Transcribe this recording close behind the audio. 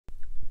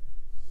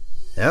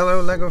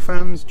Hello LEGO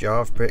fans,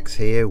 Jarv Bricks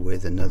here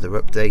with another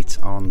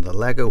update on the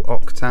LEGO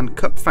Octan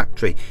Cup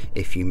Factory.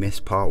 If you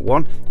missed part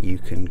 1, you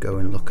can go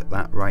and look at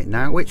that right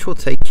now, which will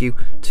take you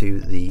to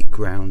the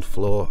ground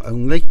floor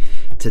only.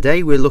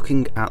 Today we're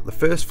looking at the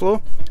first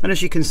floor, and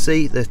as you can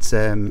see that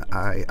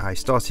I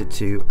started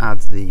to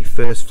add the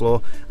first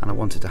floor and I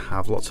wanted to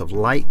have lots of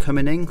light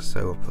coming in,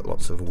 so I put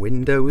lots of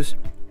windows.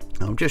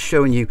 I'm just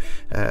showing you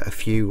a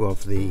few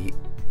of the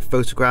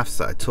photographs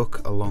that I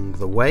took along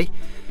the way.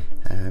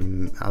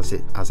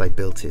 As I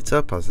built it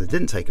up, as I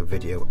didn't take a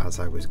video as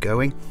I was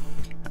going,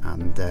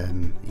 and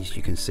as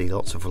you can see,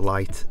 lots of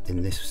light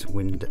in this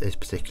window. This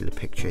particular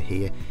picture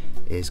here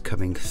is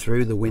coming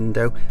through the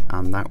window,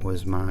 and that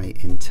was my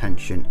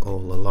intention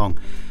all along.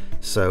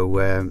 So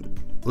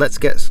let's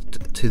get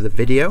to the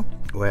video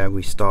where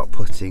we start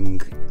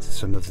putting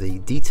some of the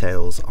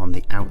details on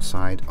the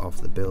outside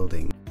of the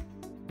building.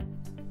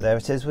 There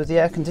it is with the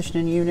air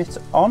conditioning unit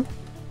on.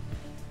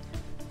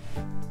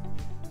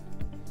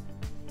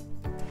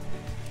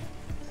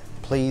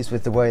 Pleased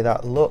with the way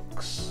that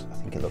looks. I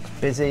think it looks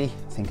busy.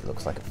 I think it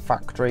looks like a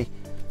factory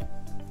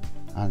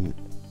and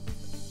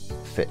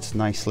fits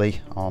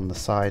nicely on the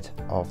side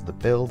of the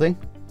building.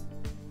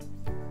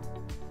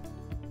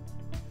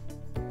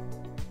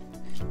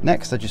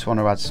 Next, I just want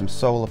to add some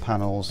solar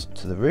panels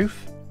to the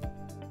roof,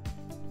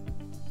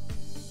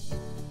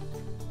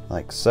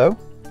 like so.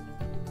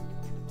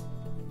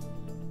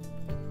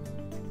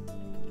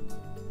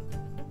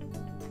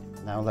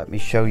 Now let me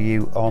show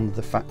you on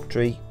the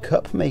factory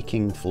cup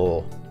making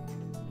floor.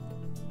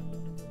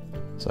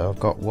 So I've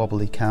got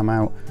wobbly cam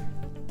out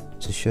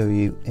to show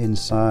you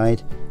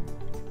inside.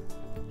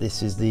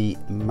 This is the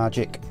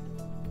magic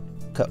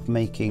cup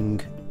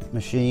making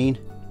machine.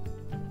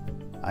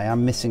 I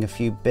am missing a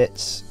few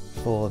bits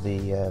for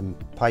the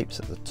pipes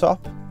at the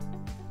top,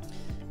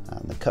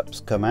 and the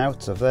cups come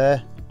out of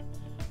there,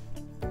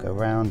 go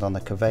round on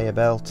the conveyor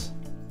belt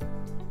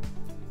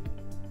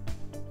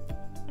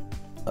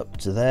up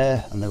to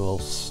there, and they're all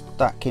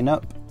stacking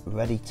up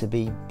ready to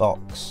be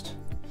boxed.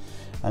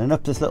 And then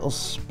up this little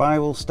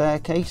spiral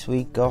staircase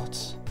we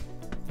got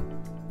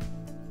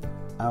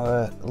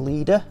our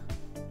leader,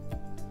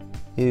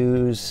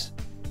 who's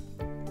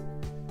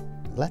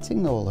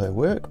letting all her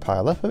work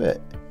pile up a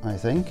bit, I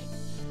think,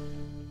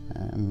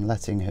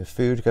 letting her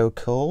food go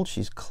cold.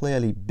 She's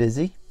clearly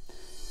busy,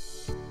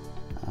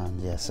 and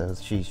yeah, so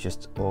she's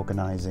just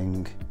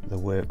organising the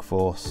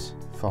workforce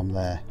from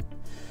there.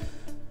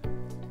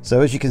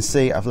 So as you can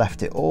see, I've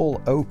left it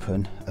all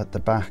open at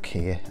the back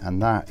here,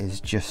 and that is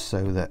just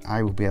so that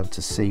I will be able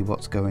to see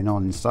what's going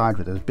on inside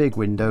with those big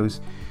windows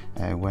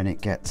when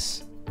it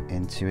gets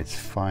into its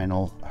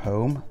final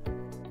home.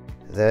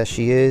 There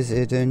she is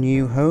in her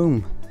new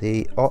home,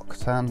 the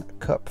Octan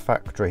Cup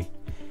Factory.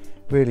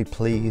 Really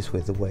pleased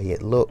with the way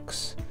it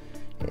looks.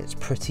 It's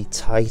pretty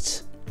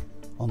tight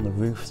on the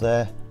roof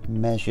there,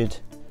 measured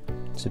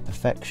to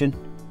perfection.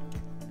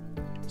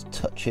 It's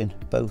touching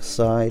both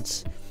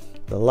sides.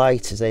 The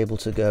light is able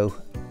to go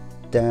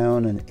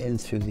down and in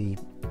through the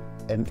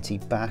empty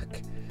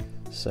back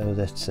so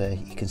that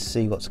you can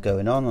see what's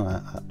going on, and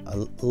I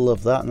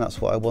love that, and that's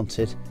what I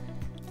wanted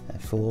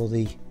for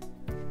the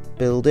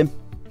building.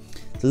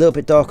 It's a little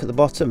bit dark at the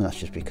bottom, and that's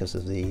just because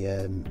of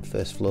the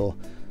first floor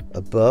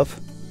above,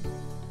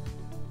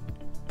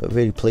 but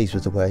really pleased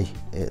with the way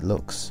it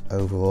looks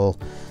overall.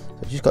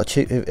 I've just got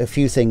a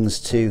few things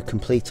to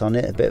complete on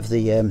it, a bit of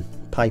the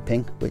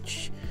piping,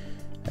 which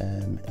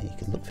you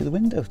can look through the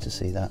window to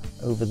see that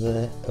over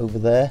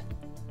there.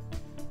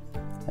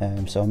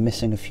 So I'm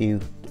missing a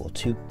few, or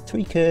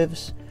three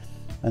curves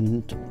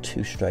and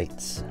 2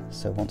 straights.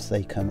 So once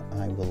they come,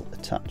 I will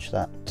attach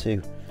that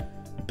to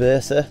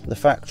Bertha, the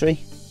factory.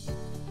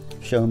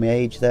 Showing my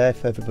age there,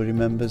 if everybody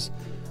remembers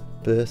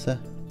Bertha.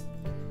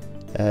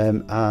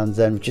 And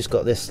then we've just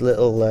got this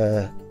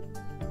little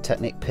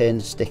Technic pin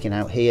sticking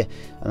out here,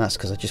 and that's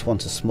because I just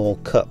want a small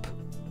cup,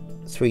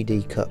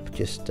 3D cup,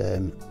 just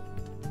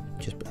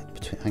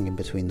hanging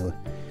between the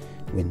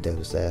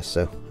windows there.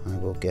 So I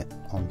will get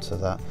onto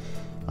that,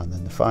 and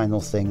then the final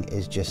thing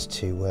is just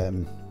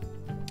to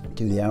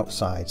do the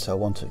outside. So I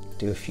want to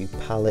do a few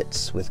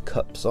pallets with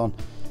cups on.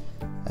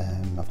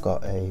 I've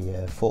got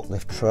a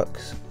forklift truck,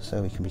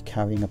 so we can be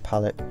carrying a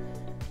pallet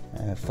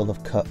full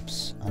of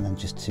cups, and then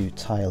just to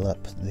tile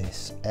up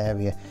this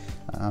area.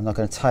 I'm not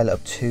going to tile it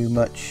up too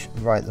much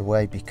right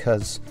away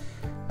because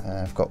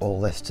I've got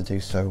all this to do.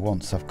 So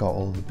once I've got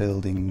all the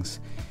buildings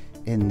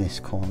in this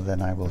corner,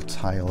 then I will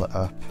tile it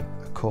up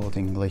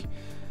accordingly,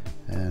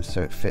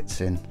 so it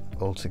fits in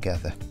all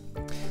together.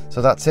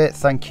 So that's it.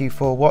 Thank you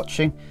for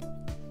watching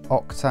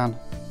Octan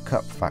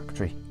Cup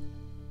Factory.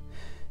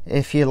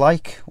 If you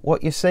like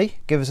what you see,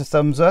 give us a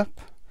thumbs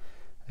up.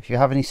 If you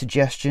have any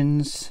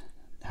suggestions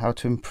how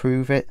to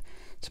improve it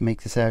to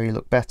make this area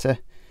look better,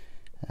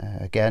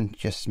 again,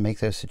 just make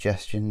those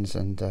suggestions,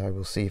 and I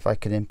will see if I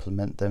can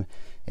implement them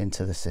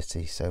into the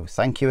city. So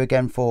thank you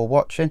again for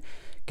watching.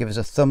 Give us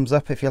a thumbs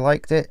up if you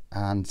liked it,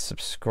 and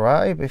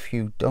subscribe if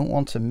you don't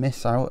want to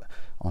miss out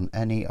on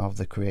any of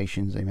the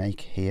creations we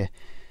make here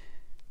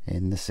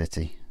in the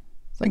city.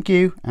 Thank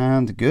you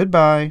and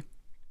goodbye.